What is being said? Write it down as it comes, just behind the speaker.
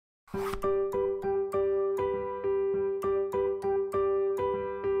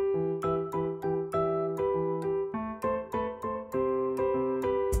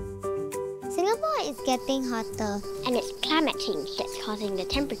getting hotter. And it's climate change that's causing the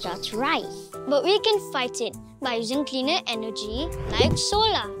temperature to rise. But we can fight it by using cleaner energy like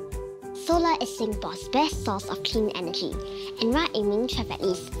solar. Solar is Singapore's best source of clean energy, and we're aiming to have at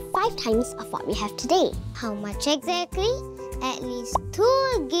least 5 times of what we have today. How much exactly? At least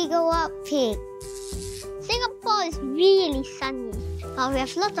 2 gigawatt peak. Singapore is really sunny, but we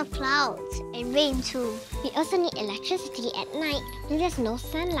have lots of clouds and rain too. We also need electricity at night when there's no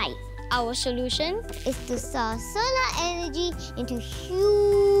sunlight. Our solution Is to store solar energy into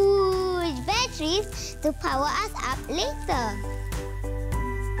huge batteries to power us up later.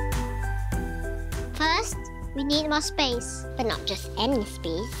 First, we need more space, but not just any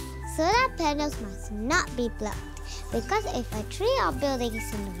space. Solar panels must not be blocked, because if a tree or building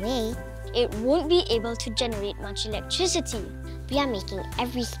is in the way, it won't be able to generate much electricity. We are making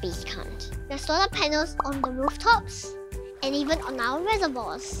every space count. There's solar panels on the rooftops and even on our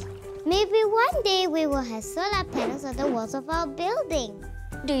reservoirs. maybe one day we will have solar panels on the walls of our building.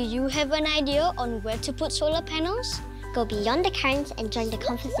 Do you have an idea on where to put solar panels? Go beyond the currents and join the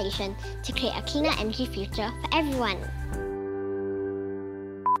conversation to create a cleaner energy future for everyone.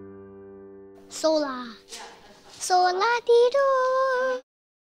 Solar. Solar tidur.